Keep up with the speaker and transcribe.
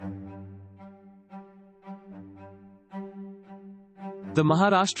The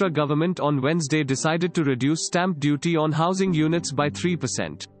Maharashtra government on Wednesday decided to reduce stamp duty on housing units by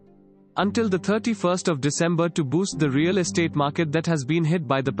 3% until the 31st of December to boost the real estate market that has been hit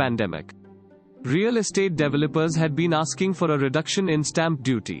by the pandemic. Real estate developers had been asking for a reduction in stamp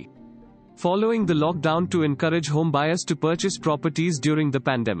duty following the lockdown to encourage homebuyers to purchase properties during the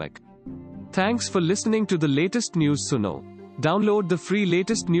pandemic. Thanks for listening to the latest News Suno. Download the free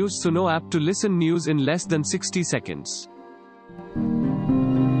latest News Suno app to listen news in less than 60 seconds.